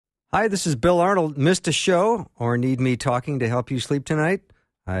Hi, this is Bill Arnold. Missed a show or need me talking to help you sleep tonight?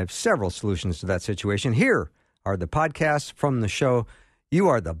 I have several solutions to that situation. Here are the podcasts from the show. You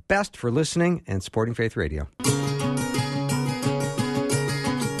are the best for listening and supporting Faith Radio.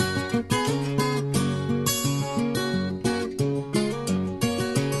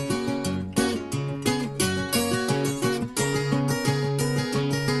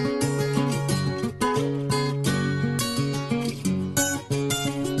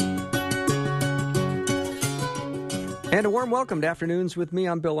 And a warm welcome to Afternoons with me.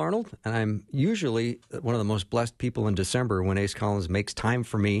 I'm Bill Arnold, and I'm usually one of the most blessed people in December when Ace Collins makes time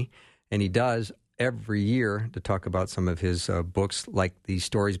for me, and he does every year to talk about some of his books, like the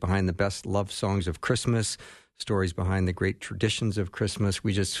stories behind the best love songs of Christmas, stories behind the great traditions of Christmas.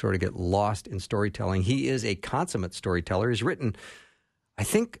 We just sort of get lost in storytelling. He is a consummate storyteller. He's written, I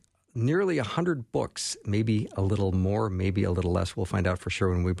think, nearly 100 books, maybe a little more, maybe a little less. We'll find out for sure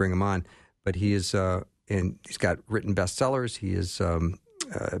when we bring him on. But he is... and he's got written bestsellers. He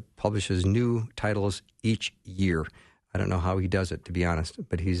publishes new titles each year. I don't know how he does it, to be honest,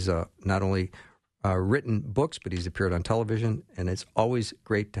 but he's not only written books, but he's appeared on television, and it's always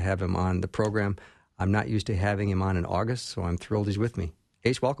great to have him on the program. I'm not used to having him on in August, so I'm thrilled he's with me.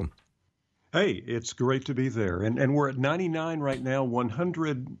 Ace, welcome. Hey, it's great to be there. And we're at 99 right now.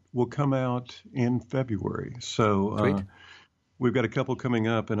 100 will come out in February. So we've got a couple coming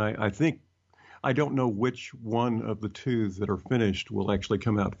up, and I think I don't know which one of the two that are finished will actually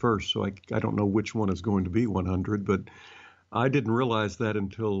come out first, so I don't know which one is going to be 100, but I didn't realize that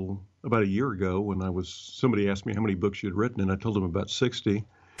until about a year ago when somebody asked me how many books you'd written, and I told them about 60.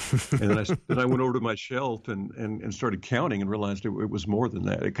 And then I went over to my shelf and started counting and realized it was more than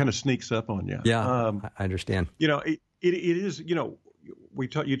that. It kind of sneaks up on you. Yeah, I understand. You know, it is, you know,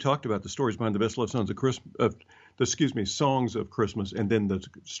 you talked about the stories behind the best love songs of Christmas, songs of Christmas, and then the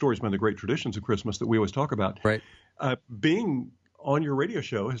stories behind the great traditions of Christmas that we always talk about. Right. Being on your radio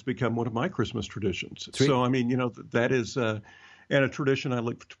show has become one of my Christmas traditions. Sweet. So, I mean, you know, that is and a tradition I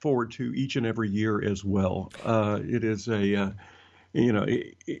look forward to each and every year as well. It is I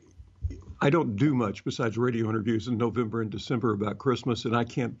don't do much besides radio interviews in November and December about Christmas, and I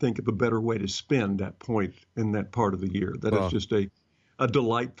can't think of a better way to spend that point in that part of the year. That is just a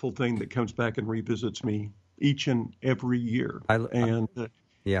delightful thing that comes back and revisits me each and every year. And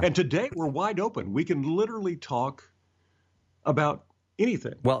today we're wide open. We can literally talk about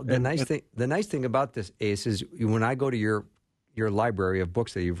anything. Well, the nice thing about this, Ace, is when I go to your library of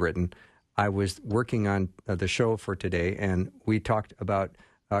books that you've written, I was working on the show for today, and we talked about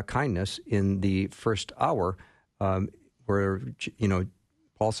kindness in the first hour, where, you know,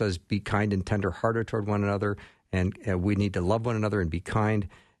 Paul says, be kind and tender-hearted toward one another, and we need to love one another and be kind.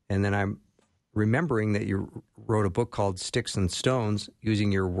 And then I'm remembering that you wrote a book called Sticks and Stones,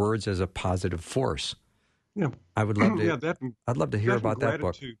 using your words as a positive force. Yeah, I would love to. I'd love to hear about that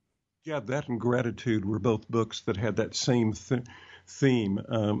book. Yeah, that and Gratitude were both books that had that same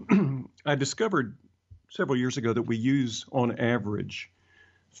theme. I discovered several years ago that we use, on average,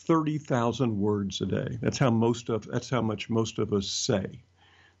 30,000 words a day. That's how much most of us say.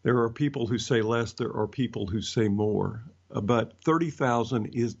 There are people who say less. There are people who say more. But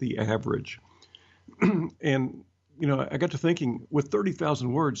 30,000 is the average. And, you know, I got to thinking, with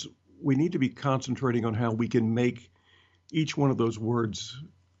 30,000 words, we need to be concentrating on how we can make each one of those words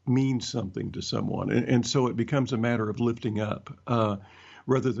mean something to someone. And so it becomes a matter of lifting up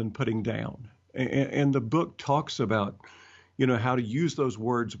rather than putting down. And the book talks about, you know, how to use those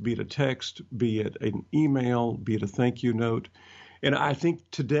words, be it a text, be it an email, be it a thank you note. And I think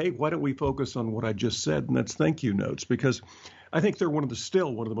today, why don't we focus on what I just said, and that's thank you notes, because I think they're one of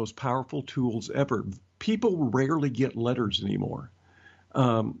the most powerful tools ever. People rarely get letters anymore.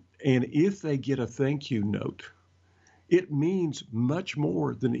 And if they get a thank you note, it means much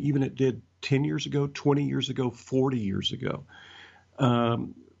more than even it did 10 years ago, 20 years ago, 40 years ago.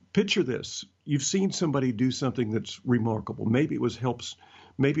 Picture this. You've seen somebody do something that's remarkable. Maybe it was help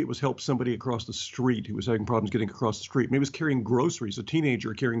somebody across the street who was having problems getting across the street. Maybe it was carrying groceries, a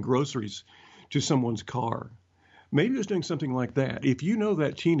teenager carrying groceries to someone's car. Maybe it was doing something like that. If you know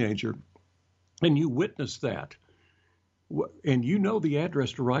that teenager and you witness that, and you know the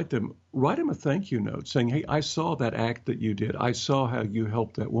address to write them a thank you note saying, hey, I saw that act that you did. I saw how you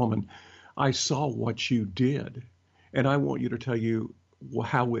helped that woman. I saw what you did. And I want you to tell you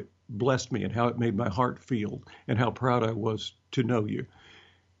how it blessed me and how it made my heart feel and how proud I was to know you.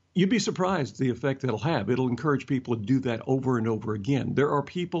 You'd be surprised the effect that'll have. It'll encourage people to do that over and over again. There are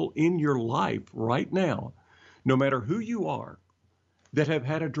people in your life right now, no matter who you are, that have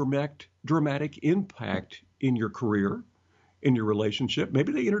had a dramatic impact in your career, in your relationship.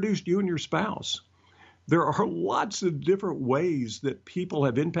 Maybe they introduced you and your spouse. There are lots of different ways that people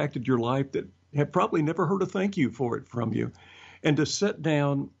have impacted your life that have probably never heard a thank you for it from you. And to sit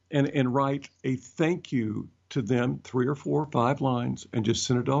down and write a thank you to them, 3 or 4 or 5 lines, and just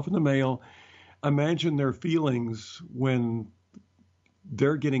send it off in the mail. Imagine their feelings when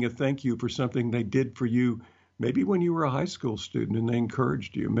they're getting a thank you for something they did for you, maybe when you were a high school student and they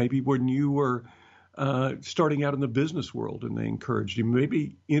encouraged you, maybe when you were starting out in the business world and they encouraged you,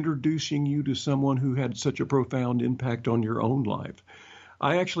 maybe introducing you to someone who had such a profound impact on your own life.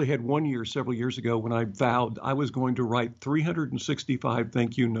 I actually had one year several years ago when I vowed I was going to write 365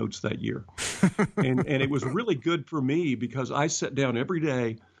 thank you notes that year. and it was really good for me because I sat down every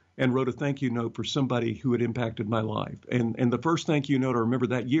day and wrote a thank you note for somebody who had impacted my life. And the first thank you note I remember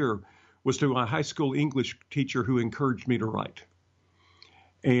that year was to my high school English teacher who encouraged me to write.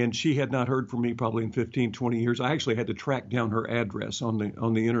 And she had not heard from me probably in 15, 20 years. I actually had to track down her address on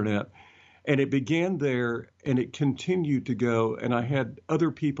the internet. And it began there and it continued to go. And I had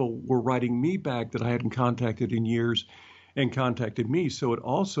other people were writing me back that I hadn't contacted in years and contacted me. So it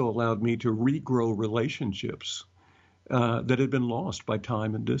also allowed me to regrow relationships that had been lost by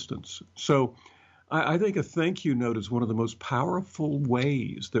time and distance. So I think a thank you note is one of the most powerful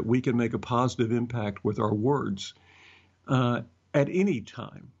ways that we can make a positive impact with our words at any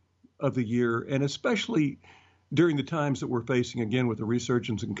time of the year, and especially during the times that we're facing, again, with the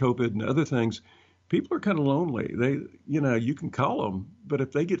resurgence in COVID and other things. People are kind of lonely. You can call them, but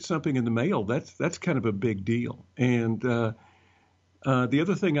if they get something in the mail, that's kind of a big deal. And the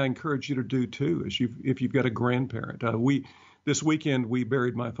other thing I encourage you to do too is if you've got a grandparent. This weekend we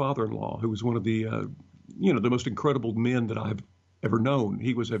buried my father-in-law, who was one of the the most incredible men that I've ever known.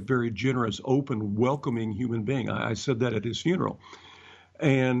 He was a very generous, open, welcoming human being. I said that at his funeral,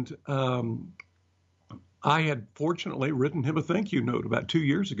 and I had fortunately written him a thank you note about 2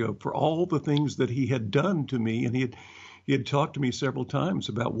 years ago for all the things that he had done to me. And he had talked to me several times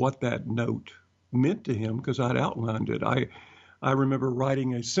about what that note meant to him because I'd outlined it. I remember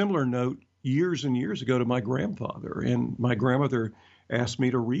writing a similar note years and years ago to my grandfather, and my grandmother asked me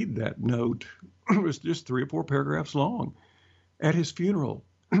to read that note. It was just 3 or 4 paragraphs long at his funeral.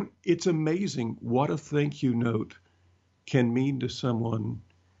 It's amazing what a thank you note can mean to someone,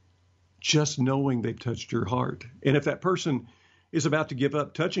 just knowing they've touched your heart. And if that person is about to give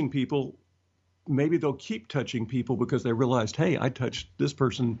up touching people, maybe they'll keep touching people because they realized, hey, I touched this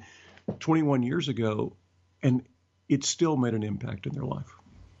person 21 years ago, and it still made an impact in their life.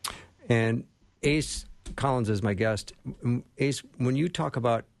 And Ace Collins is my guest. Ace, when you talk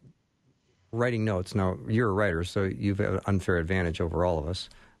about writing notes, now you're a writer, so you've an unfair advantage over all of us.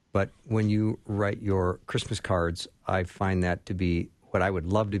 But when you write your Christmas cards, I find that to be what I would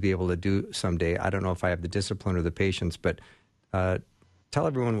love to be able to do someday. I don't know if I have the discipline or the patience, but tell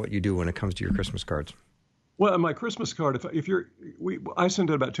everyone what you do when it comes to your Christmas cards. Well, my Christmas card, I send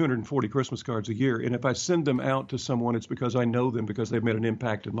out about 240 Christmas cards a year, and if I send them out to someone, it's because I know them, because they've made an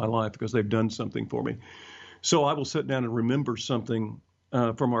impact in my life, because they've done something for me. So I will sit down and remember something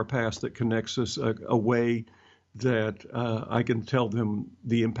from our past that connects us a way that I can tell them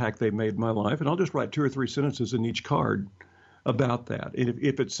the impact they made in my life, and I'll just write 2 or 3 sentences in each card about that. And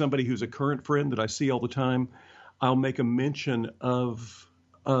if it's somebody who's a current friend that I see all the time, I'll make a mention of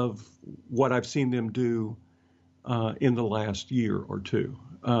what I've seen them do in the last year or two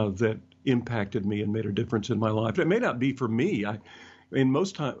that impacted me and made a difference in my life. It may not be for me. In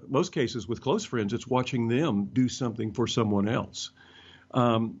most cases with close friends, it's watching them do something for someone else.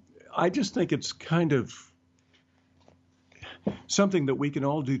 I just think it's kind of something that we can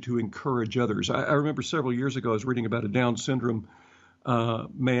all do to encourage others. I remember several years ago, I was reading about a Down syndrome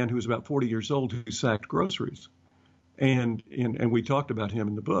man who was about 40 years old who sacked groceries. And we talked about him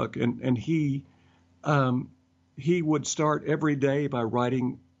in the book. And he would start every day by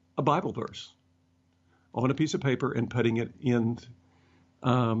writing a Bible verse on a piece of paper and putting it in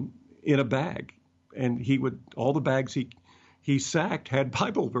a bag. And all the bags he sacked had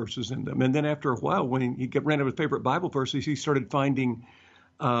Bible verses in them. And then after a while, when he ran out of his favorite Bible verses, he started finding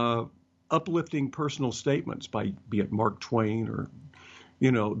uplifting personal statements be it Mark Twain or,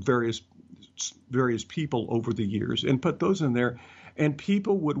 various people over the years, and put those in there. And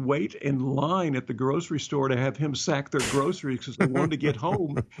people would wait in line at the grocery store to have him sack their groceries because they wanted to get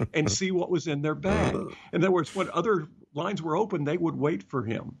home and see what was in their bag. In other words, when other lines were open, they would wait for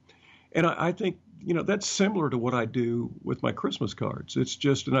him. And I think, that's similar to what I do with my Christmas cards. It's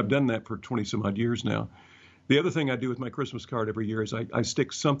just, and I've done that for 20 some odd years now. The other thing I do with my Christmas card every year is I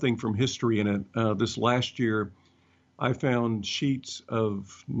stick something from history in it. This last year, I found sheets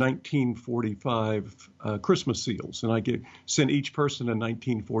of 1945 Christmas seals, and I sent each person a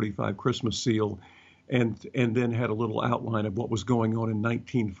 1945 Christmas seal, and then had a little outline of what was going on in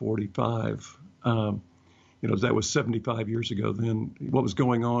 1945. That was 75 years ago then, what was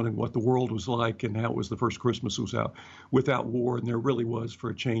going on and what the world was like and how it was the first Christmas was out without war, and there really was, for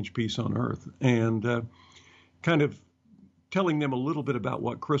a change, peace on earth. And kind of telling them a little bit about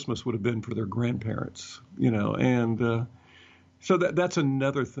what Christmas would have been for their grandparents, and so that's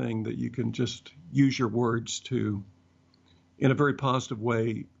another thing that you can just use your words to, in a very positive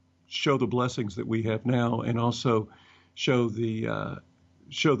way, show the blessings that we have now, and also show the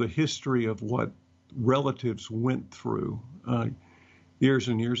history of what relatives went through years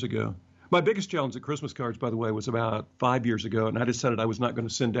and years ago. My biggest challenge at Christmas cards, by the way, was about 5 years ago, and I decided I was not going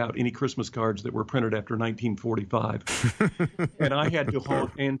to send out any Christmas cards that were printed after 1945. And I had to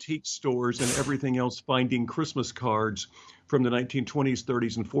haunt antique stores and everything else finding Christmas cards from the 1920s,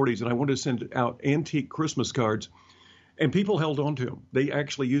 30s, and 40s, and I wanted to send out antique Christmas cards, and people held on to them. They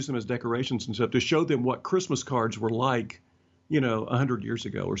actually used them as decorations and stuff to show them what Christmas cards were like, 100 years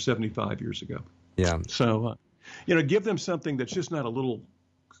ago or 75 years ago. Yeah. So, give them something that's just not a little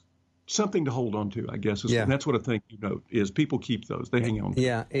something to hold on to, I guess. Yeah. And that's what a thank you note is. People keep those. They hang on.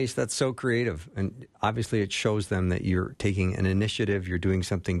 Yeah, Ace, that's so creative. And obviously it shows them that you're taking an initiative, you're doing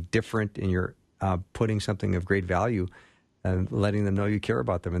something different, and you're putting something of great value and letting them know you care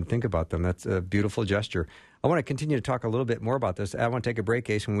about them and think about them. That's a beautiful gesture. I want to continue to talk a little bit more about this. I want to take a break,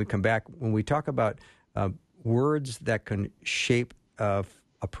 Ace. When we come back, when we talk about words that can shape a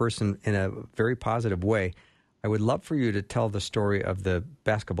person in a very positive way, I would love for you to tell the story of the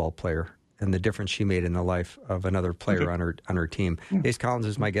basketball player and the difference she made in the life of another player on her team. Yeah. Ace Collins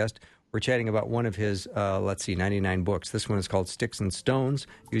is my guest. We're chatting about one of his, 99 books. This one is called Sticks and Stones,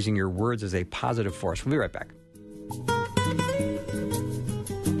 Using Your Words as a Positive Force. We'll be right back.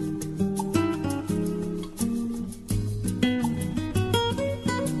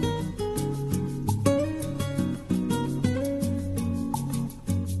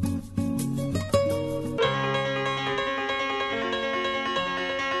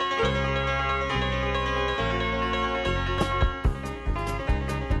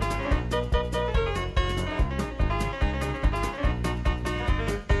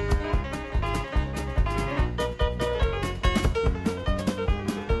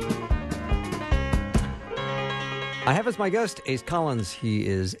 I have as my guest Ace Collins. He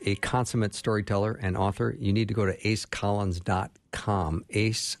is a consummate storyteller and author. You need to go to acecollins.com,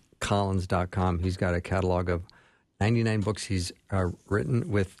 acecollins.com. He's got a catalog of 99 books he's written,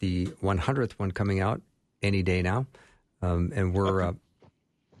 with the 100th one coming out any day now. And we're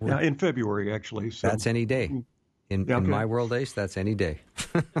in February, actually. So. That's any day. In my world, Ace, that's any day.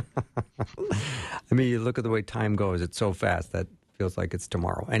 I mean, you look at the way time goes. It's so fast that feels like it's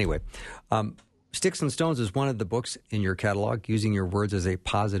tomorrow. Anyway, Sticks and Stones is one of the books in your catalog, Using Your Words as a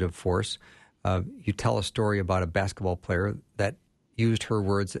Positive Force. You tell a story about a basketball player that used her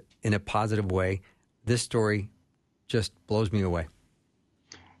words in a positive way. This story just blows me away.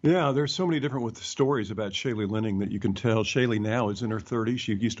 Yeah, there's so many different stories about Shaylee Lenning that you can tell. Shaylee now is in her 30s.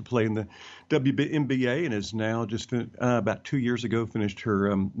 She used to play in the WNBA and is now just about 2 years ago finished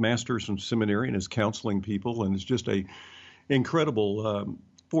her master's from seminary and is counseling people, and is just a incredible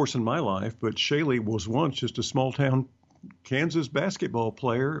force in my life. But Shaylee was once just a small town Kansas basketball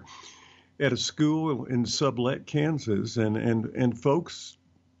player at a school in Sublette, Kansas. And folks,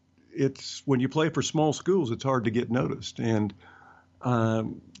 it's when you play for small schools, it's hard to get noticed. And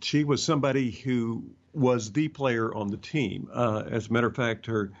she was somebody who was the player on the team. As a matter of fact,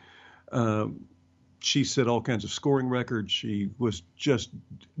 she set all kinds of scoring records. She was just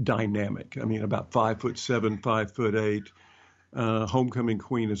dynamic. I mean, about 5'7", 5'8", homecoming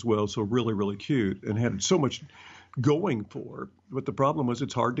queen as well. So really, really cute, and had so much going for her. But the problem was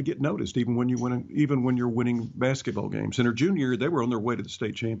it's hard to get noticed, even when you're winning basketball games. In her junior year, they were on their way to the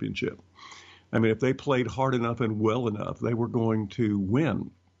state championship. I mean, if they played hard enough and well enough, they were going to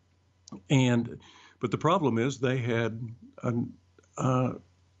win. But the problem is they had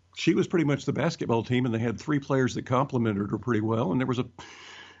she was pretty much the basketball team, and they had three players that complemented her pretty well. And there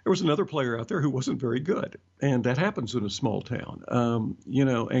was another player out there who wasn't very good, and that happens in a small town.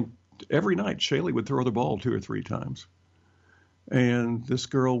 And every night Shaylee would throw the ball 2 or 3 times, and this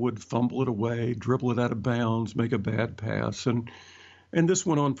girl would fumble it away, dribble it out of bounds, make a bad pass, and this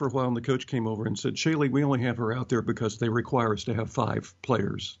went on for a while, and the coach came over and said, Shaylee, we only have her out there because they require us to have 5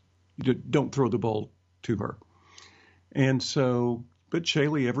 players. You don't throw the ball to her. And so but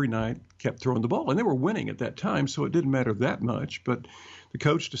Shaylee every night kept throwing the ball. And they were winning at that time, so it didn't matter that much. But the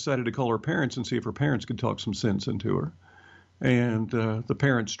coach decided to call her parents and see if her parents could talk some sense into her. And the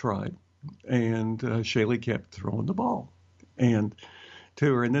parents tried. And Shaylee kept throwing the ball and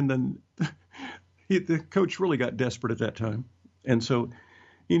to her. And then the coach really got desperate at that time. And so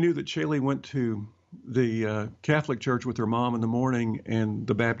he knew that Shaylee went to the Catholic church with her mom in the morning and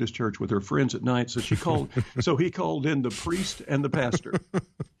the Baptist church with her friends at night. So he called in the priest and the pastor,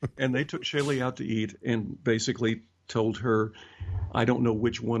 and they took Shaylee out to eat and basically told her, I don't know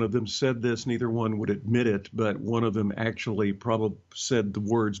which one of them said this, neither one would admit it, but one of them actually probably said the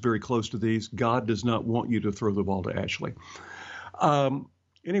words very close to these: God does not want you to throw the ball to Ashley.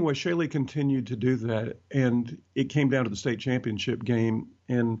 Anyway, Shaylee continued to do that, and it came down to the state championship game,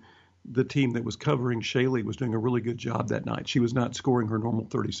 and the team that was covering Shaylee was doing a really good job that night. She was not scoring her normal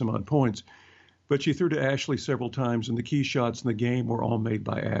 30-some-odd points, but she threw to Ashley several times, and the key shots in the game were all made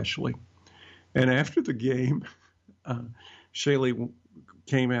by Ashley. And after the game, Shaylee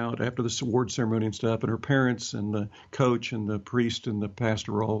came out after the award ceremony and stuff, and her parents and the coach and the priest and the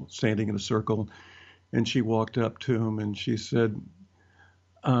pastor were all standing in a circle, and she walked up to him and she said,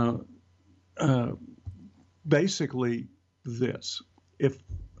 basically this: if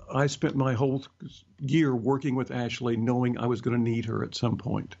I spent my whole year working with Ashley knowing I was going to need her at some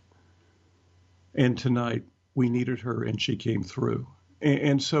point, and tonight we needed her and she came through.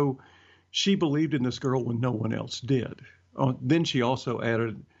 And so she believed in this girl when no one else did. Then she also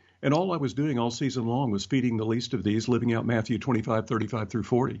added, and all I was doing all season long was feeding the least of these, living out Matthew 25:35 through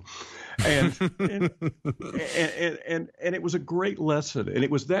 40. And it was a great lesson. And it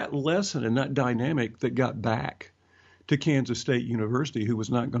was that lesson and that dynamic that got back to Kansas State University, who was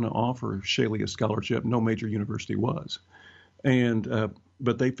not going to offer Shaylee a scholarship. No major university was. And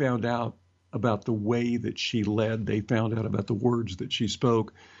but they found out about the way that she led. They found out about the words that she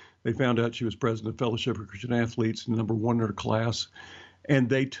spoke. They found out she was president of Fellowship of Christian Athletes, number one in her class. And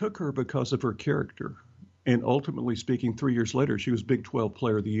they took her because of her character. And ultimately speaking, 3 years later, she was Big 12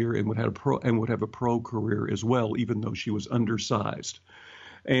 Player of the Year and would have a pro career as well, even though she was undersized.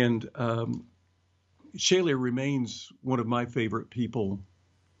 And Shaylee remains one of my favorite people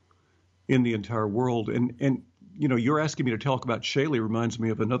in the entire world. And you know, you're asking me to talk about Shaylee reminds me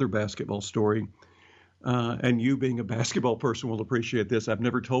of another basketball story. And you, being a basketball person, will appreciate this. I've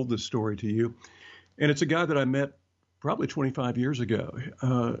never told this story to you. And it's a guy that I met probably 25 years ago.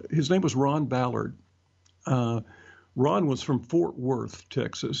 His name was Ron Ballard. Ron was from Fort Worth,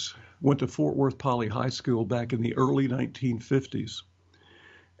 Texas, went to Fort Worth Poly High School back in the early 1950s.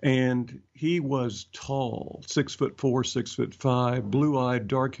 And he was tall, 6'4", 6'5", blue-eyed,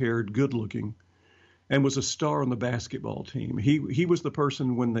 dark-haired, good-looking, and was a star on the basketball team. He was the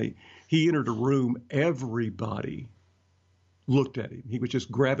person when he entered a room, everybody looked at him. He was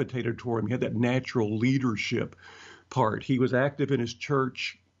just gravitated toward him. He had that natural leadership part. He was active in his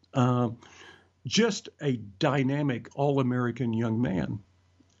church, just a dynamic, all-American young man.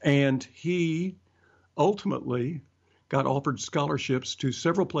 And he ultimately got offered scholarships to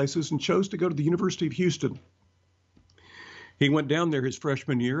several places and chose to go to the University of Houston. He went down there his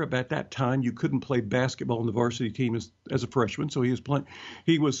freshman year. About that time, you couldn't play basketball on the varsity team as a freshman, so he was playing.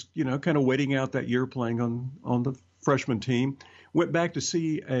 He was, kind of waiting out that year playing on the freshman team. Went back to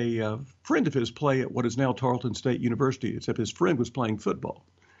see a friend of his play at what is now Tarleton State University, except his friend was playing football.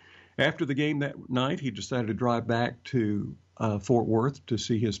 After the game that night, he decided to drive back to Fort Worth to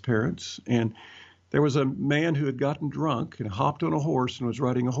see his parents. And there was a man who had gotten drunk and hopped on a horse and was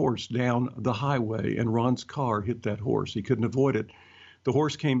riding a horse down the highway, and Ron's car hit that horse. He couldn't avoid it. The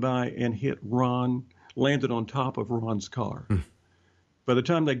horse came by and hit Ron, landed on top of Ron's car. By the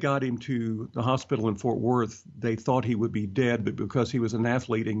time they got him to the hospital in Fort Worth, they thought he would be dead, but because he was an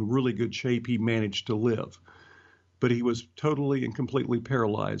athlete in really good shape, he managed to live. But he was totally and completely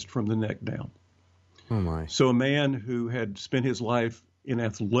paralyzed from the neck down. Oh, my. So a man who had spent his life in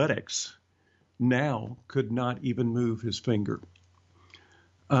athletics now could not even move his finger.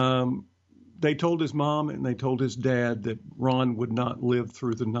 They told his mom and they told his dad that Ron would not live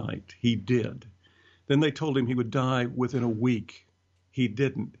through the night. He did. Then they told him he would die within a week. He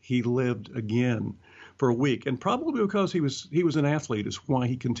didn't. He lived again for a week. And probably because he was an athlete is why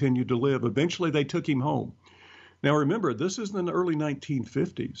he continued to live. Eventually they took him home. Now remember, this is in the early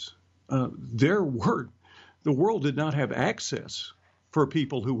 1950s. The world did not have access for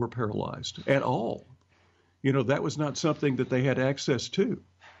people who were paralyzed at all. That was not something that they had access to.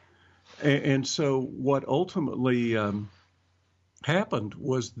 And so what ultimately happened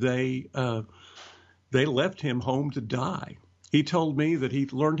was they left him home to die. He told me that he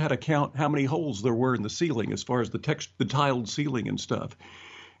learned how to count how many holes there were in the ceiling as far as the tiled ceiling and stuff.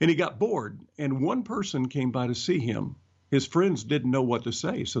 And he got bored, and one person came by to see him. His friends didn't know what to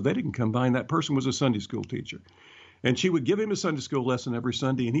say, so they didn't come by, and that person was a Sunday school teacher. And she would give him a Sunday school lesson every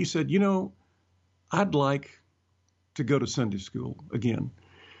Sunday, and he said, I'd like to go to Sunday school again.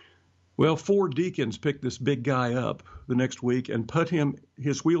 Well, 4 deacons picked this big guy up the next week and put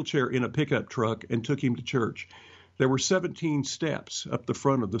his wheelchair in a pickup truck and took him to church. There were 17 steps up the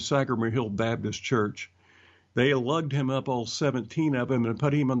front of the Sagamore Hill Baptist Church. They lugged him up, all 17 of them, and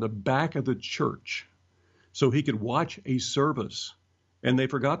put him on the back of the church so he could watch a service. And they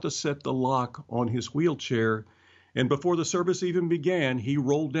forgot to set the lock on his wheelchair. And before the service even began, he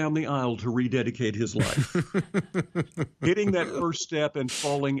rolled down the aisle to rededicate his life, hitting that first step and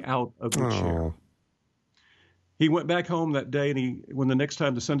falling out of the chair. He went back home that day, and when the next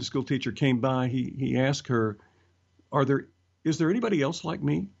time the Sunday school teacher came by, he asked her, is there anybody else like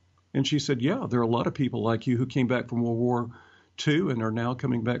me? And she said, yeah, there are a lot of people like you who came back from World War II and are now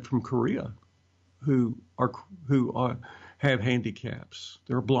coming back from Korea who have handicaps.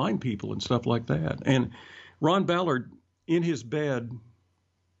 There are blind people and stuff like that. And Ron Ballard, in his bed,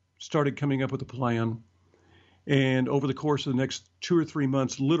 started coming up with a plan. And over the course of the next 2 or 3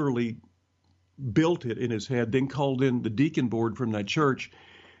 months, literally built it in his head, then called in the deacon board from that church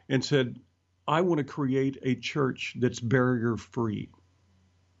and said, I want to create a church that's barrier-free.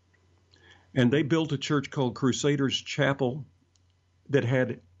 And they built a church called Crusaders Chapel that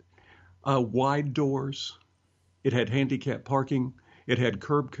had wide doors. It had handicap parking. It had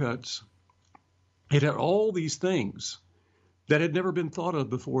curb cuts. It had all these things that had never been thought of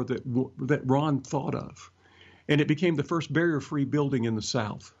before that Ron thought of. And it became the first barrier-free building in the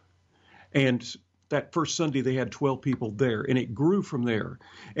South. And that first Sunday, they had 12 people there, and it grew from there.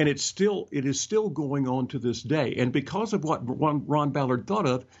 And it is still going on to this day. And because of what Ron Ballard thought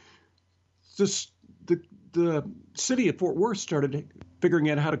of, the city of Fort Worth started figuring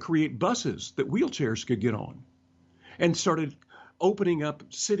out how to create buses that wheelchairs could get on, and started opening up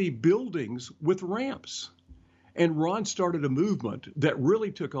city buildings with ramps. And Ron started a movement that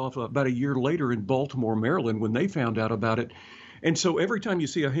really took off about a year later in Baltimore, Maryland, when they found out about it. And so every time you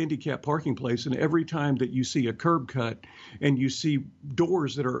see a handicap parking place, and every time that you see a curb cut, and you see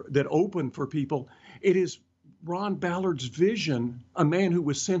doors that open for people, it is Ron Ballard's vision, a man who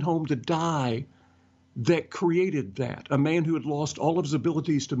was sent home to die, that created that, a man who had lost all of his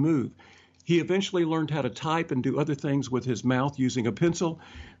abilities to move. He eventually learned how to type and do other things with his mouth using a pencil,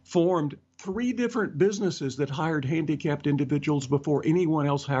 formed 3 different businesses that hired handicapped individuals before anyone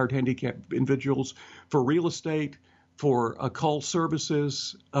else hired handicapped individuals, for real estate, for call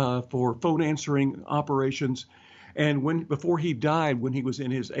services, for phone answering operations. And before he died, when he was in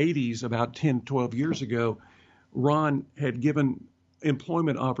his 80s, about 10, 12 years ago, Ron had given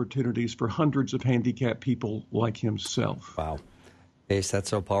employment opportunities for hundreds of handicapped people like himself. Wow. Ace, that's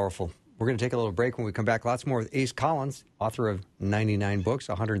so powerful. We're going to take a little break. When we come back, lots more with Ace Collins, author of 99 books,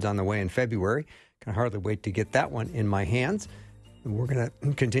 100's on the way in February. Can hardly wait to get that one in my hands. And we're going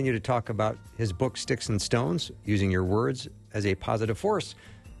to continue to talk about his book, Sticks and Stones, using your words as a positive force.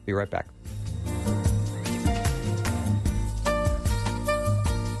 Be right back.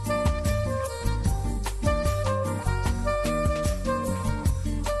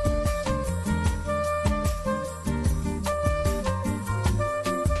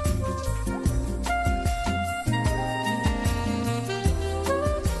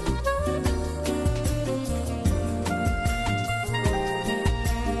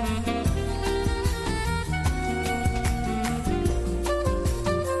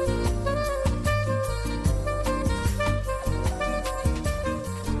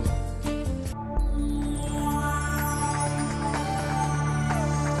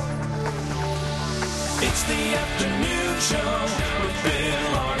 It's the afternoon show with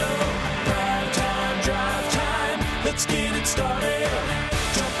Bill Arnold. Prime time, drive time. Let's get it started.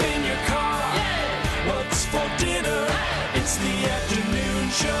 Jump in your car. Yeah. What's for dinner? Hey. It's the afternoon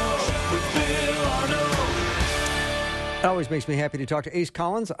show with Bill Arnold. It always makes me happy to talk to Ace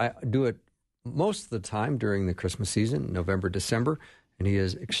Collins. I do it most of the time during the Christmas season, November, December, and he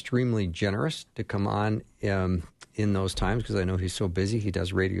is extremely generous to come on in those times because I know he's so busy. He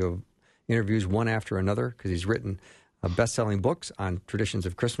does radio interviews one after another because he's written best-selling books on traditions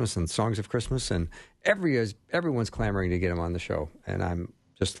of Christmas and songs of Christmas, and everyone's clamoring to get him on the show, and I'm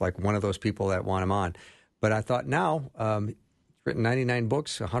just like one of those people that want him on. But I thought now, he's written 99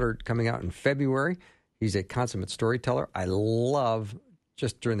 books, 100 coming out in February. He's a consummate storyteller. I love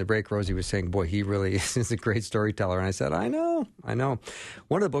just during the break, Rosie was saying, boy, he really is a great storyteller. And I said, I know.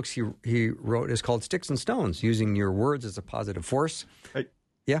 One of the books he wrote is called Sticks and Stones, Using Your Words as a Positive Force. Hey,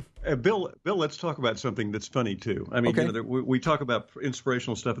 yeah. Bill, let's talk about something that's funny, too. I mean, okay. We talk about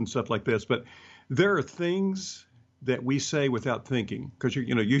inspirational stuff and stuff like this, but there are things that we say without thinking, because,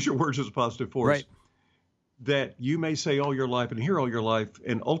 use your words as a positive force. Right. That you may say all your life and hear all your life,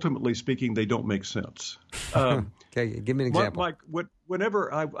 and ultimately speaking, they don't make sense. Okay, give me an example.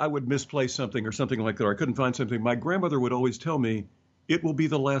 Whenever I would misplace something or something like that, or I couldn't find something, my grandmother would always tell me, it will be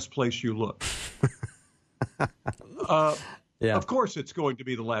the last place you look. Yeah. Of course it's going to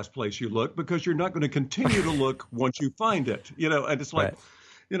be the last place you look, because you're not going to continue to look once you find it. And it's like,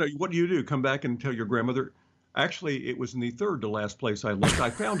 what do? Come back and tell your grandmother, actually, it was in the third to last place I looked.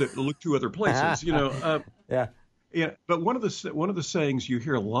 I found it to look two other places, Yeah. Yeah. But one of the sayings you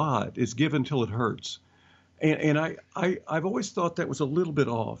hear a lot is give until it hurts. And I've always thought that was a little bit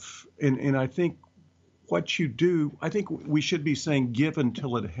off. And I think what you do, I think we should be saying give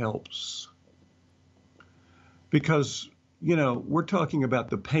until it helps. Because, we're talking about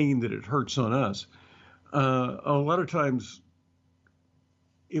the pain that it hurts on us. A lot of times,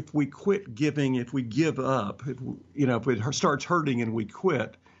 if we quit giving, if we give up, if it starts hurting and we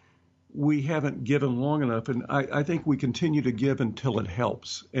quit, we haven't given long enough. And I think we continue to give until it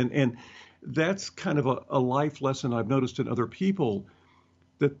helps. And that's kind of a life lesson I've noticed in other people,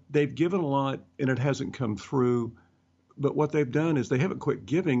 that they've given a lot and it hasn't come through. But what they've done is they haven't quit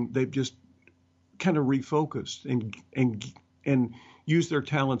giving. They've just kind of refocused and used their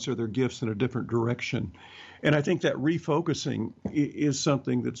talents or their gifts in a different direction. And I think that refocusing is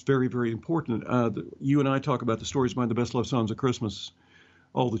something that's very, very important. You and I talk about the stories behind the best love songs of Christmas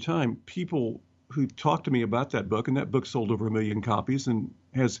all the time. People who talk to me about that book, and that book sold over 1 million copies and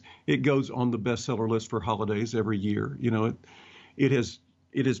it goes on the bestseller list for holidays every year. It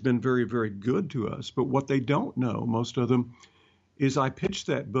has been very, very good to us. But what they don't know, most of them, is I pitched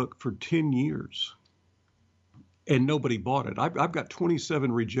that book for 10 years. And nobody bought it. I've got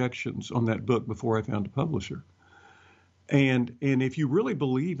 27 rejections on that book before I found a publisher. And if you really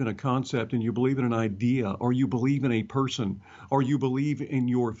believe in a concept and you believe in an idea, or you believe in a person, or you believe in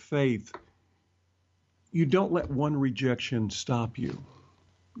your faith, you don't let one rejection stop you.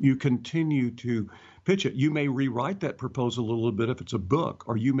 You continue to pitch it. You may rewrite that proposal a little bit if it's a book,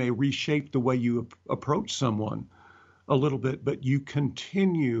 or you may reshape the way you approach someone a little bit, but you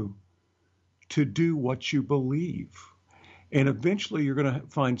continue to do what you believe. And eventually you're going to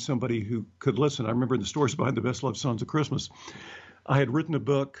find somebody who could listen. I remember in the stories behind the best love songs of Christmas, I had written a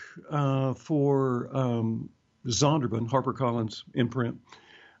book for Zondervan, HarperCollins imprint,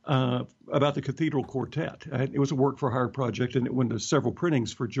 about the Cathedral Quartet. It was a work for hire project, and it went to several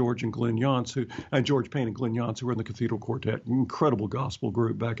printings for George and Glenn Yance, George Payne and Glenn Yance, who were in the Cathedral Quartet, incredible gospel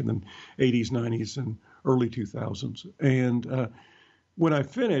group back in the 80s, 90s, and early 2000s. And when I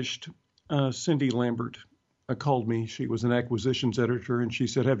finished, Cindy Lambert called me. She was an acquisitions editor, and she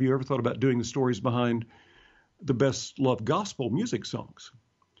said, have you ever thought about doing the stories behind the best loved gospel music songs?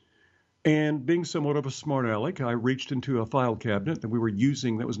 And being somewhat of a smart aleck, I reached into a file cabinet that we were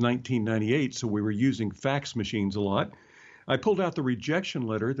using. That was 1998, so we were using fax machines a lot. I pulled out the rejection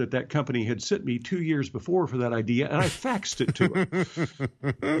letter that company had sent me 2 years before for that idea, and I faxed it to her.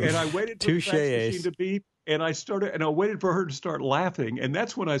 And I waited for the fax machine to beep, and I waited for her to start laughing. And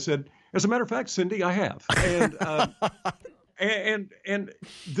that's when I said, as a matter of fact, Cindy, I have. And and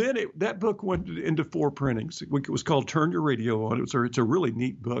then that book went into 4 printings. It was called Turn Your Radio On. It's a really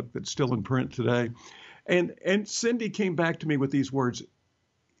neat book that's still in print today. And Cindy came back to me with these words,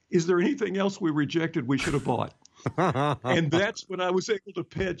 is there anything else we rejected we should have bought? And that's when I was able to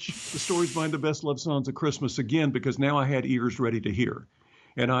pitch the stories behind the best love songs of Christmas again, because now I had ears ready to hear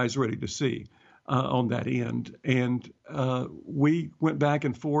and eyes ready to see on that end. And we went back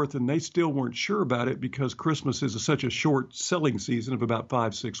and forth, and they still weren't sure about it because Christmas is such a short selling season of about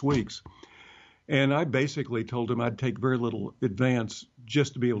 5-6 weeks. And I basically told them I'd take very little advance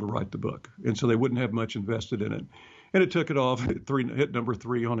just to be able to write the book. And so they wouldn't have much invested in it. And it took it off, hit number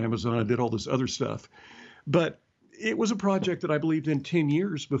 3 on Amazon. I did all this other stuff. But it was a project that I believed in 10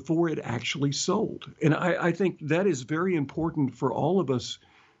 years before it actually sold. And I think that is very important for all of us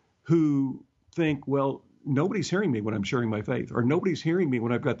who think, well, nobody's hearing me when I'm sharing my faith, or nobody's hearing me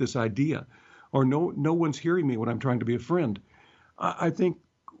when I've got this idea, or no one's hearing me when I'm trying to be a friend. I think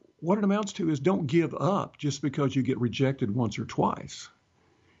what it amounts to is don't give up just because you get rejected once or twice.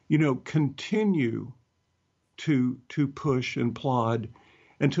 Continue to push and plod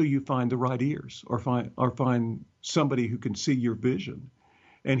until you find the right ears, or find somebody who can see your vision.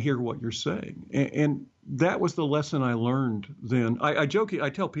 and hear what you're saying. And that was the lesson I learned then. I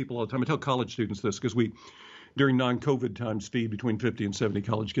tell people all the time, I tell college students this, because during non-COVID times, feed between 50 and 70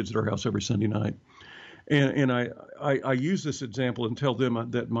 college kids at our house every Sunday night. And I use this example and tell them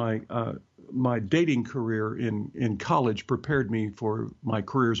that my dating career in college prepared me for my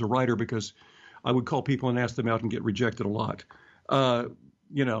career as a writer, because I would call people and ask them out and get rejected a lot.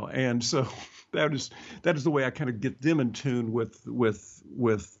 And so that is the way I kind of get them in tune with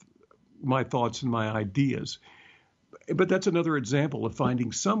my thoughts and my ideas. But that's another example of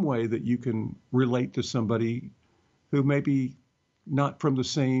finding some way that you can relate to somebody who maybe not from the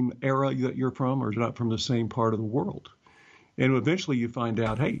same era that you're from, or not from the same part of the world. And eventually you find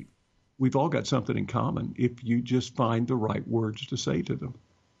out, hey, we've all got something in common if you just find the right words to say to them.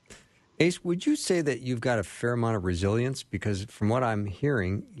 Ace, would you say that you've got a fair amount of resilience? Because from what I'm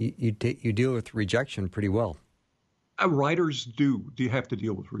hearing, you deal with rejection pretty well. Writers do have to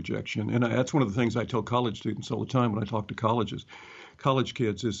deal with rejection. And that's one of the things I tell college students all the time when I talk to college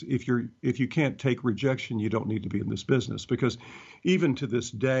kids is if you can't take rejection, you don't need to be in this business. Because even to this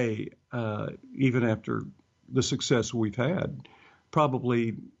day, even after the success we've had,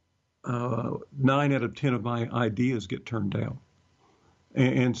 probably 9 out of 10 of my ideas get turned down.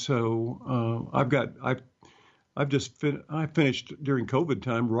 And so I finished during COVID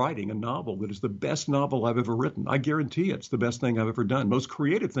time writing a novel that is the best novel I've ever written. I guarantee it's the best thing I've ever done, most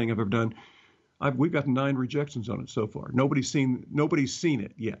creative thing I've ever done. We've got 9 rejections on it so far. Nobody's seen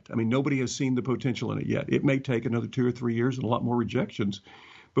it yet. I mean, nobody has seen the potential in it yet. It may take another 2 or 3 years and a lot more rejections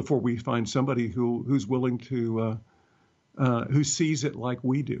before we find somebody who's willing to who sees it like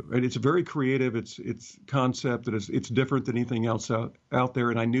we do. And it's very creative. It's concept that it's different than anything else out there.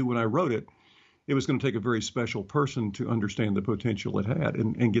 And I knew when I wrote it, it was going to take a very special person to understand the potential it had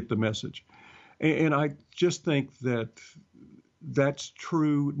and get the message. And I just think that that's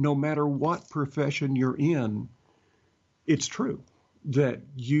true no matter what profession you're in. It's true that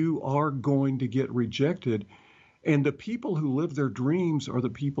you are going to get rejected. And the people who live their dreams are the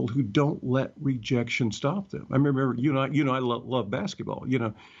people who don't let rejection stop them. I remember, I love basketball.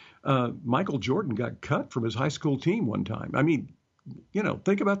 Michael Jordan got cut from his high school team one time. I mean,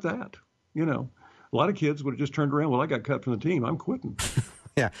 think about that. A lot of kids would have just turned around. Well, I got cut from the team. I'm quitting.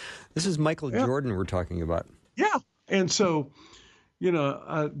 Yeah. This is Michael Jordan we're talking about. Yeah. And so,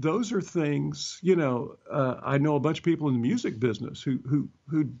 those are things, I know a bunch of people in the music business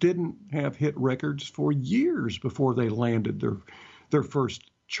who didn't have hit records for years before they landed their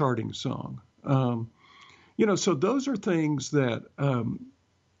first charting song. So those are things that,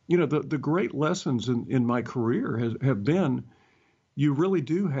 the great lessons in my career have been, you really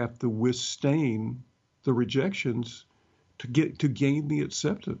do have to withstand the rejections to gain the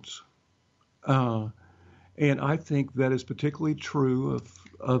acceptance. And I think that is particularly true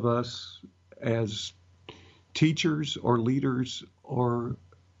of us as teachers or leaders or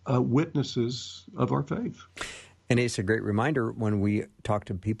witnesses of our faith. And it's a great reminder when we talk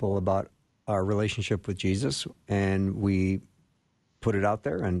to people about our relationship with Jesus and we put it out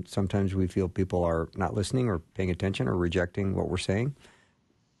there, and sometimes we feel people are not listening or paying attention or rejecting what we're saying,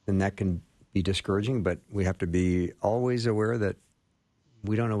 and that can be discouraging, but we have to be always aware that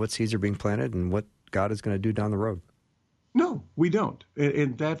we don't know what seeds are being planted and what God is going to do down the road. No, we don't.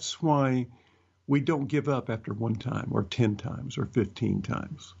 And that's why we don't give up after 1 time or 10 times or 15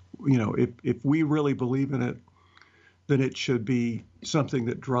 times. If we really believe in it, then it should be something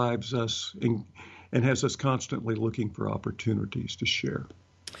that drives us and has us constantly looking for opportunities to share.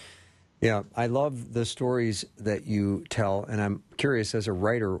 Yeah, I love the stories that you tell, and I'm curious as a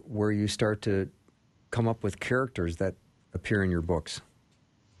writer where you start to come up with characters that appear in your books.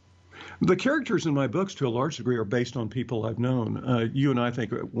 The characters in my books, to a large degree, are based on people I've known. You and I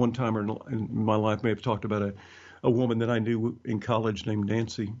think at one time in my life may have talked about a woman that I knew in college named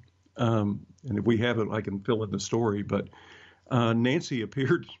Nancy. And if we have it, I can fill in the story. But Nancy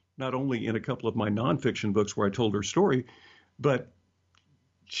appeared not only in a couple of my nonfiction books where I told her story, but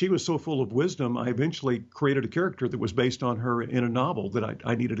she was so full of wisdom, I eventually created a character that was based on her in a novel that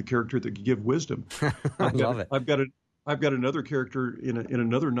I needed a character that could give wisdom. I love it. I've got another character in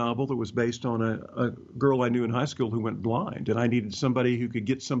another novel that was based on a girl I knew in high school who went blind, and I needed somebody who could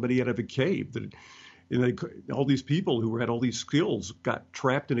get somebody out of a cave. All these people who had all these skills got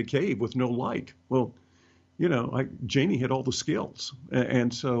trapped in a cave with no light. Well, Janie had all the skills,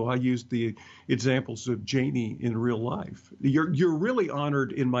 and so I used the examples of Janie in real life. You're really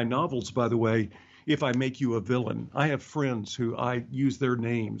honored in my novels, by the way, if I make you a villain. I have friends who I use their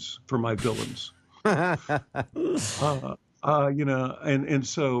names for my villains. And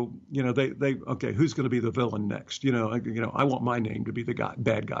so, they okay, who's going to be the villain next? I want my name to be the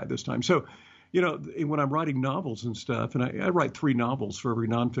bad guy this time. So, when I'm writing novels and stuff, and I write 3 novels for every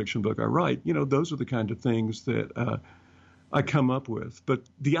nonfiction book I write, those are the kind of things that I come up with. But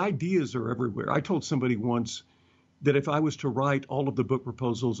the ideas are everywhere. I told somebody once that if I was to write all of the book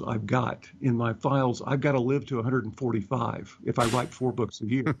proposals I've got in my files, I've got to live to 145 if I write 4 books a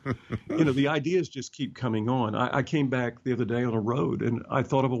year. The ideas just keep coming on. I came back the other day on a road and I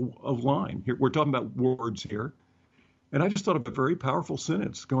thought of a line. Here, we're talking about words here. And I just thought of a very powerful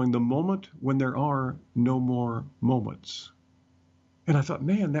sentence going, the moment when there are no more moments. And I thought,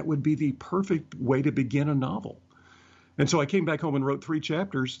 man, that would be the perfect way to begin a novel. And so I came back home and wrote 3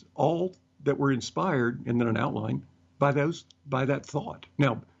 chapters, all that were inspired, and then an outline, by that thought.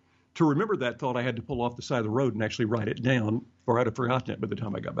 Now, to remember that thought, I had to pull off the side of the road and actually write it down, or I'd have forgotten it by the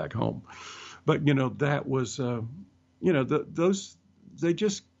time I got back home. But, that was,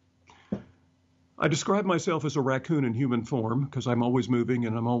 I describe myself as a raccoon in human form because I'm always moving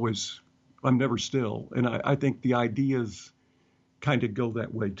and I'm never still. And I think the ideas kind of go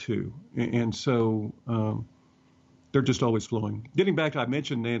that way too. And so they're just always flowing. Getting back to, I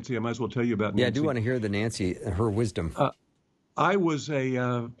mentioned Nancy, I might as well tell you about Nancy. Yeah, I do want to hear the Nancy, her wisdom. I was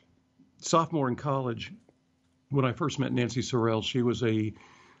a sophomore in college when I first met Nancy Sorrell. She was a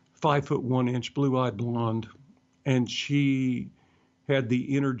 5'1", blue-eyed blonde, and she had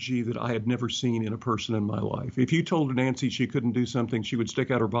the energy that I had never seen in a person in my life. If you told Nancy she couldn't do something, she would stick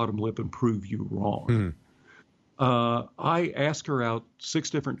out her bottom lip and prove you wrong. I asked her out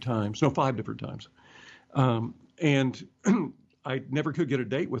 5 different times. And I never could get a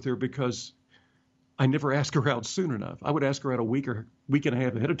date with her because I never asked her out soon enough. I would ask her out a week or week and a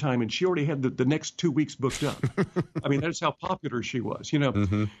half ahead of time, and she already had the next 2 weeks booked up. I mean, that's how popular she was.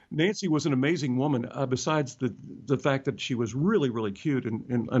 Nancy was an amazing woman. Besides the fact that she was really, really cute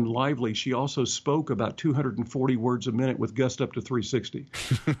and lively, she also spoke about 240 words a minute with gust up to 360.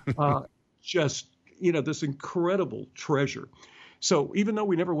 This incredible treasure. So even though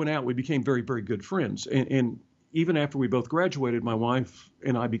we never went out, we became very, very good friends. And even after we both graduated, my wife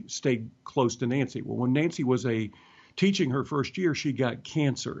and I stayed close to Nancy. Well, when Nancy was teaching her first year, she got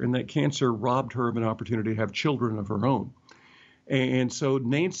cancer, and that cancer robbed her of an opportunity to have children of her own. And so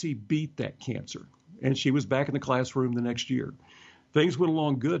Nancy beat that cancer, and she was back in the classroom the next year. Things went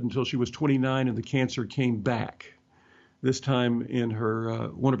along good until she was 29, and the cancer came back, this time in her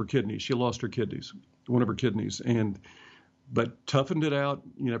one of her kidneys. She lost one of her kidneys, but toughened it out,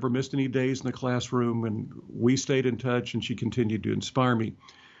 never missed any days in the classroom, and we stayed in touch, and she continued to inspire me.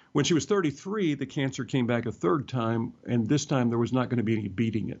 When she was 33, the cancer came back a 3rd time, and this time there was not going to be any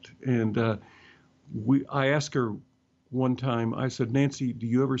beating it. And I asked her one time, I said, Nancy, do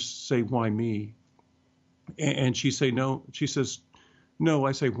you ever say, why me? And she says, no,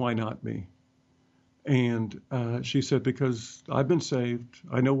 I say, why not me? And she said, because I've been saved,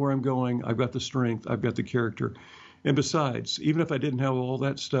 I know where I'm going, I've got the strength, I've got the character. And besides, even if I didn't have all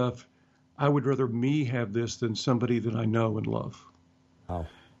that stuff, I would rather me have this than somebody that I know and love. Wow.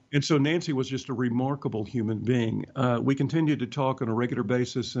 And so Nancy was just a remarkable human being. We continued to talk on a regular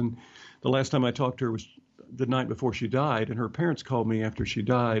basis. And the last time I talked to her was the night before she died. And her parents called me after she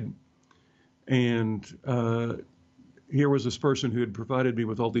died. And here was this person who had provided me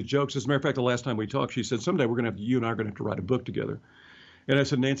with all these jokes. As a matter of fact, the last time we talked, she said, someday you and I are going to have to write a book together. And I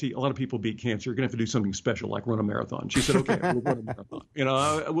said, Nancy, a lot of people beat cancer. You're going to have to do something special, like run a marathon. She said, okay, we'll run a marathon.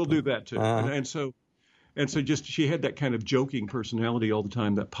 We'll do that too. And so just she had that kind of joking personality all the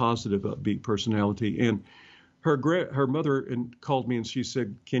time, that positive, upbeat personality. And her mother called me and she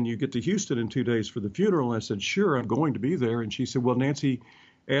said, can you get to Houston in 2 days for the funeral? And I said, sure, I'm going to be there. And she said, well, Nancy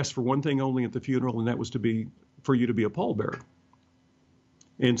asked for one thing only at the funeral, and that was for you to be a pallbearer.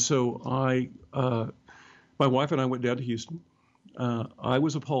 And so my wife and I went down to Houston. I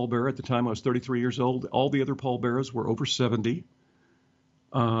was a pallbearer at the time. I was 33 years old. All the other pallbearers were over 70.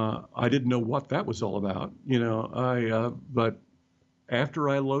 I didn't know what that was all about, but after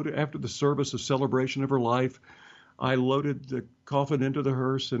the service of celebration of her life, I loaded the coffin into the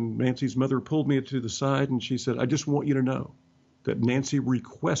hearse, and Nancy's mother pulled me to the side and she said, I just want you to know that Nancy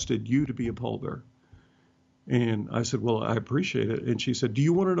requested you to be a pallbearer. And I said, well, I appreciate it. And she said, do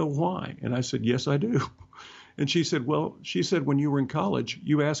you want to know why? And I said, yes, I do. And she said, when you were in college,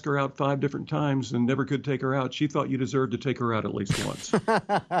 you asked her out 5 different times and never could take her out. She thought you deserved to take her out at least once.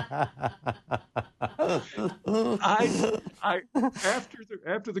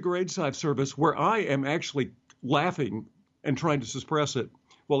 After the graveside service, where I am actually laughing and trying to suppress it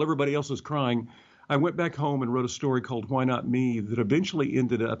while everybody else is crying, I went back home and wrote a story called Why Not Me that eventually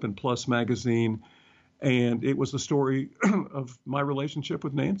ended up in Plus magazine And it was the story of my relationship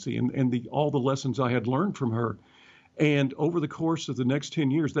with Nancy and all the lessons I had learned from her. And over the course of the next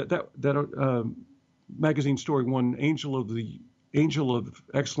 10 years, that magazine story won Angel of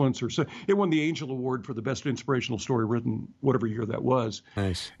Excellence, or so it won the Angel Award for the best inspirational story written, whatever year that was.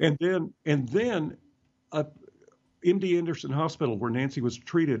 Nice. And then MD Anderson Hospital, where Nancy was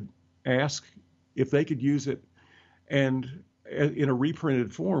treated, asked if they could use it, and in a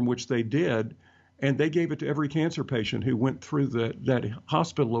reprinted form, which they did. And they gave it to every cancer patient who went through that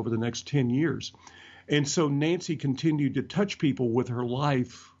hospital over the next 10 years. And so Nancy continued to touch people with her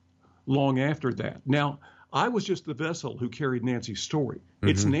life long after that. Now, I was just the vessel who carried Nancy's story. Mm-hmm.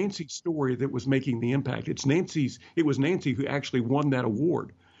 It's Nancy's story that was making the impact. It was Nancy who actually won that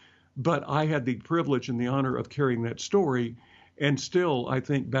award. But I had the privilege and the honor of carrying that story. And still, I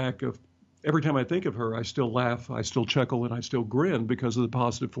think back of every time I think of her, I still laugh, I still chuckle, and I still grin because of the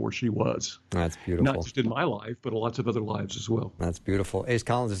positive force she was. That's beautiful. Not just in my life, but lots of other lives as well. That's beautiful. Ace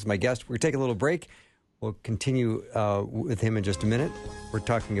Collins is my guest. We're going to take a little break. We'll continue with him in just a minute. We're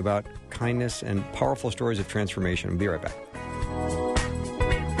talking about kindness and powerful stories of transformation. We'll be right back.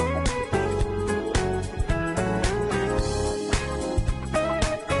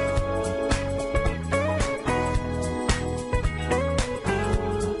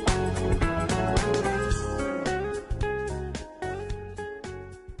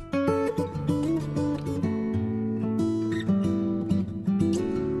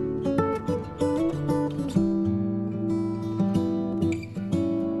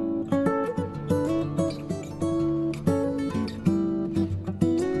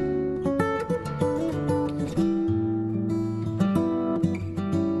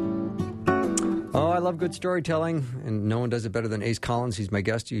 Good storytelling, and no one does it better than Ace Collins. He's my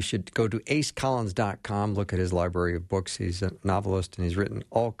guest. You should go to acecollins.com, look at his library of books. He's a novelist, and he's written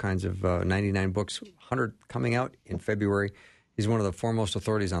all kinds of 99 books, 100 coming out in February. He's one of the foremost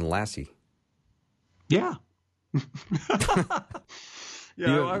authorities on Lassie. Yeah.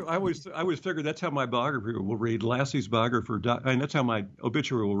 I always figured that's how my biography will read. Lassie's biographer dies, and that's how my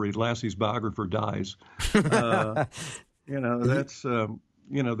obituary will read. Lassie's biographer dies. That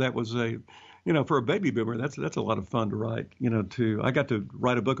was a... for a baby boomer, that's a lot of fun to write. I got to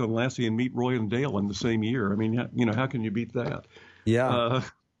write a book on Lassie and meet Roy and Dale in the same year. I mean, how can you beat that? Yeah.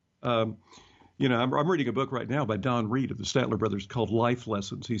 I'm reading a book right now by Don Reed of the Statler Brothers called Life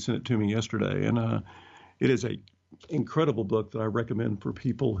Lessons. He sent it to me yesterday, and it is a incredible book that I recommend for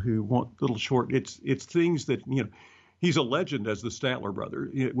people who want little short. It's things that He's a legend as the Statler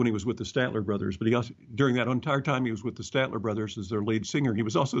brother when he was with the Statler Brothers, but he also, during that entire time he was with the Statler Brothers as their lead singer, he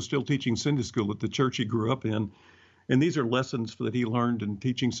was also still teaching Sunday school at the church he grew up in. And these are lessons that he learned in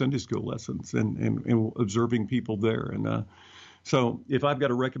teaching Sunday school lessons and observing people there. And so if I've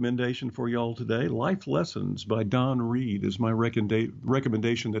got a recommendation for y'all today, Life Lessons by Don Reed is my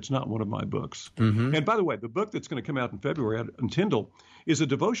recommendation that's not one of my books. Mm-hmm. And by the way, the book that's going to come out in February on Tyndall is a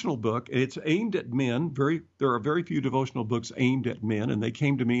devotional book. It's aimed at men. There are very few devotional books aimed at men. And they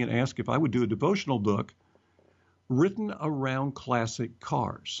came to me and asked if I would do a devotional book written around classic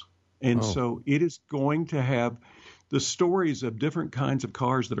cars. And so it is going to have the stories of different kinds of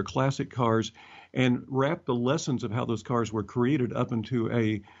cars that are classic cars and wrap the lessons of how those cars were created up into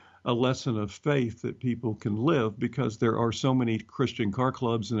a lesson of faith that people can live, because there are so many Christian car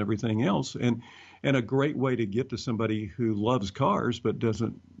clubs and everything else. And a great way to get to somebody who loves cars but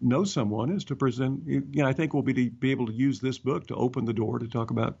doesn't know someone is to present, I think we'll be able to use this book to open the door to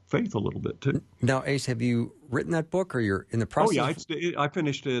talk about faith a little bit too. Now, Ace, have you written that book, or you're in the process? Oh, yeah, I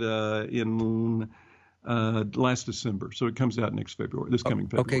finished it in last December, so it comes out next February, this coming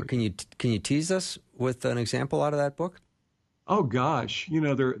February. Okay, can you tease us with an example out of that book? Oh gosh,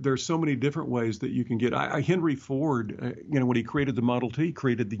 there's so many different ways that you can get. Henry Ford, when he created the Model T,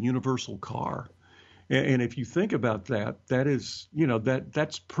 created the universal car, and if you think about that, that is,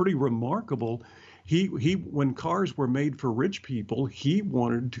 that's pretty remarkable. He when cars were made for rich people, he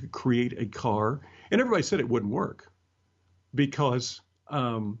wanted to create a car, and everybody said it wouldn't work because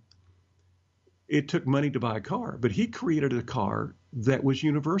it took money to buy a car, but he created a car that was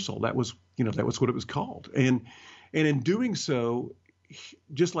universal. That was what it was called. And in doing so,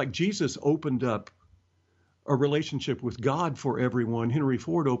 just like Jesus opened up a relationship with God for everyone, Henry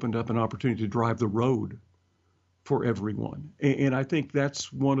Ford opened up an opportunity to drive the road for everyone. And I think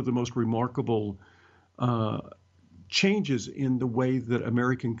that's one of the most remarkable changes in the way that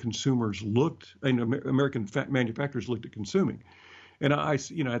American consumers looked, and American manufacturers looked at consuming. And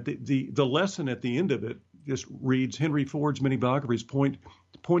the lesson at the end of it just reads, Henry Ford's many biographies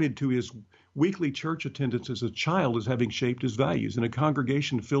pointed to his weekly church attendance as a child as having shaped his values. In a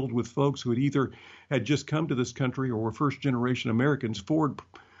congregation filled with folks who had either had just come to this country or were first-generation Americans, Ford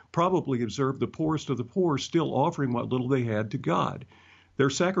probably observed the poorest of the poor still offering what little they had to God. Their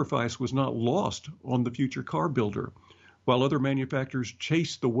sacrifice was not lost on the future car builder. While other manufacturers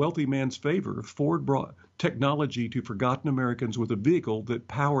chased the wealthy man's favor, Ford brought technology to forgotten Americans with a vehicle that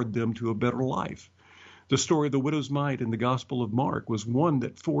powered them to a better life. The story of the widow's mite in the Gospel of Mark was one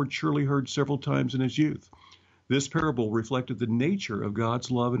that Ford surely heard several times in his youth. This parable reflected the nature of God's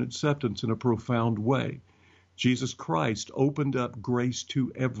love and acceptance in a profound way. Jesus Christ opened up grace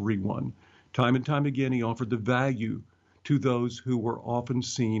to everyone. Time and time again, he offered the value to those who were often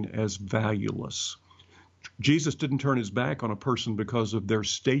seen as valueless. Jesus didn't turn his back on a person because of their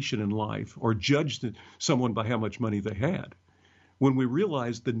station in life or judged someone by how much money they had. When we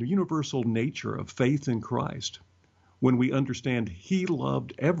realize the universal nature of faith in Christ, when we understand he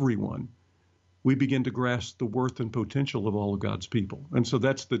loved everyone, we begin to grasp the worth and potential of all of God's people. And so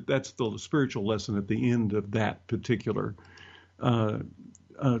that's the spiritual lesson at the end of that particular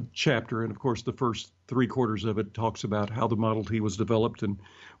chapter. And of course, the first 3/4 of it talks about how the Model T was developed and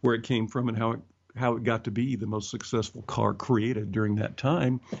where it came from and how it got to be the most successful car created during that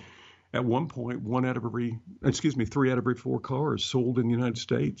time. At one point, 3 out of every 4 cars sold in the United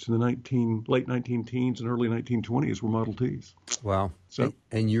States in the late 19-teens and early 1920s were Model Ts. Wow. So,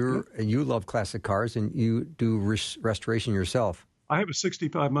 and you love classic cars, and you do restoration yourself. I have a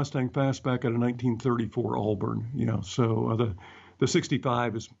 65 Mustang Fastback at a 1934 Auburn. So the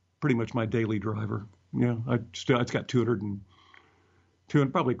 65 is pretty much my daily driver. It's got 200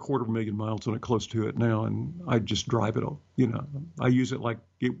 probably 250,000 miles on it, close to it now, and I just drive it all. I use it like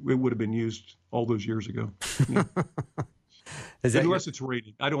it would have been used all those years ago. Unless it's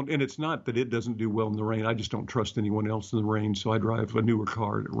raining. And it's not that it doesn't do well in the rain. I just don't trust anyone else in the rain, so I drive a newer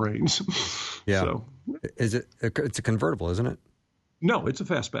car and it rains. Yeah. So, it's a convertible, isn't it? No, it's a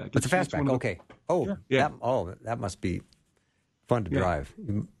fastback. It's a fastback. Okay. Yeah. That must be fun to drive.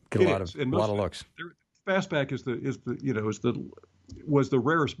 You get a lot of looks. Fastback was the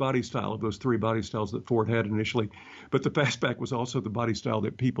rarest body style of those 3 body styles that Ford had initially, but the Fastback was also the body style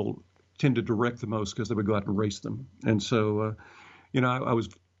that people tended to wreck the most because they would go out and race them. And so,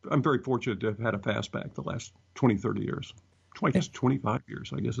 I'm very fortunate to have had a Fastback the last 20, 30 years. 25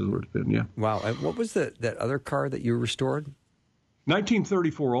 years, I guess is what it's been, yeah. Wow. And what was that other car that you restored?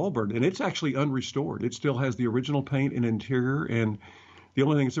 1934 Auburn, and it's actually unrestored. It still has the original paint and interior, and the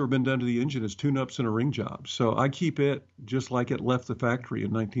only thing that's ever been done to the engine is tune-ups and a ring job. So I keep it just like it left the factory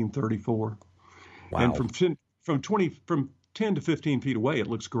in 1934. Wow. And from 10 to 15 feet away, it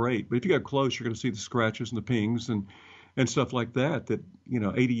looks great. But if you get close, you're going to see the scratches and the pings and stuff like that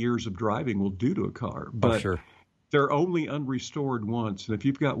 80 years of driving will do to a car. But sure. They're only unrestored once. And if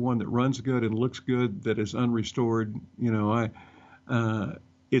you've got one that runs good and looks good that is unrestored,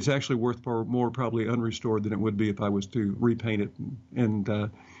 it's actually worth more probably unrestored than it would be if I was to repaint it and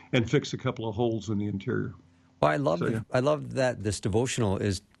fix a couple of holes in the interior. Well, I love that this devotional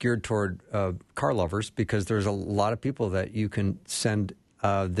is geared toward car lovers, because there's a lot of people that you can send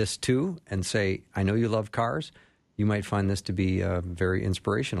this to and say, I know you love cars. You might find this to be very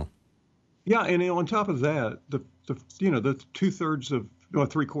inspirational. Yeah, and on top of that, the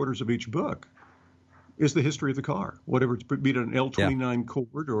 3/4 of each book is the history of the car, whatever it's be it an L29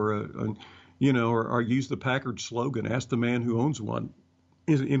 Cord or use the Packard slogan, ask the man who owns one,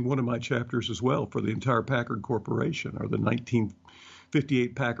 is in one of my chapters as well for the entire Packard Corporation, or the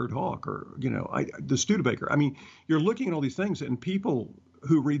 1958 Packard Hawk, or, the Studebaker. I mean, you're looking at all these things, and people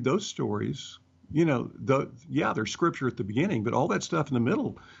who read those stories, there's scripture at the beginning, but all that stuff in the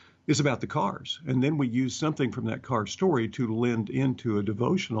middle is about the cars. And then we use something from that car story to lend into a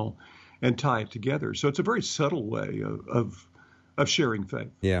devotional and tie it together. So it's a very subtle way of sharing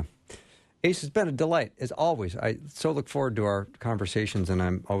faith. Yeah. Ace, it's been a delight, as always. I so look forward to our conversations, and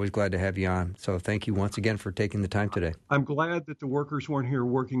I'm always glad to have you on. So thank you once again for taking the time today. I'm glad that the workers weren't here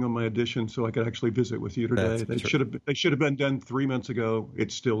working on my edition so I could actually visit with you today. They should have been done 3 months ago.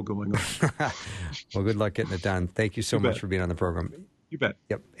 It's still going on. Well, good luck getting it done. Thank you so much for being on the program. You bet.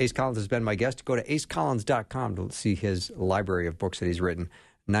 Yep. Ace Collins has been my guest. Go to acecollins.com to see his library of books that he's written.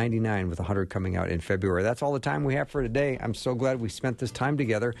 99 with 100 coming out in February. That's all the time we have for today. I'm so glad we spent this time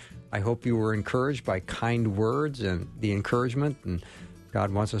together. I hope you were encouraged by kind words and the encouragement. And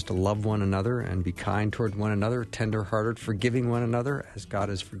God wants us to love one another and be kind toward one another, tender-hearted, forgiving one another as God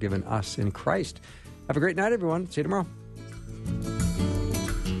has forgiven us in Christ. Have a great night, everyone. See you tomorrow.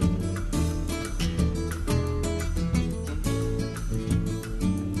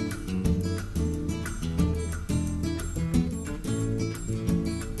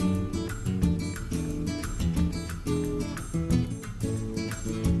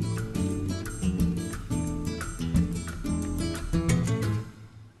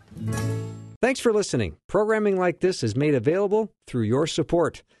 Thanks for listening. Programming like this is made available through your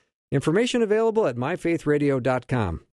support. Information available at myfaithradio.com.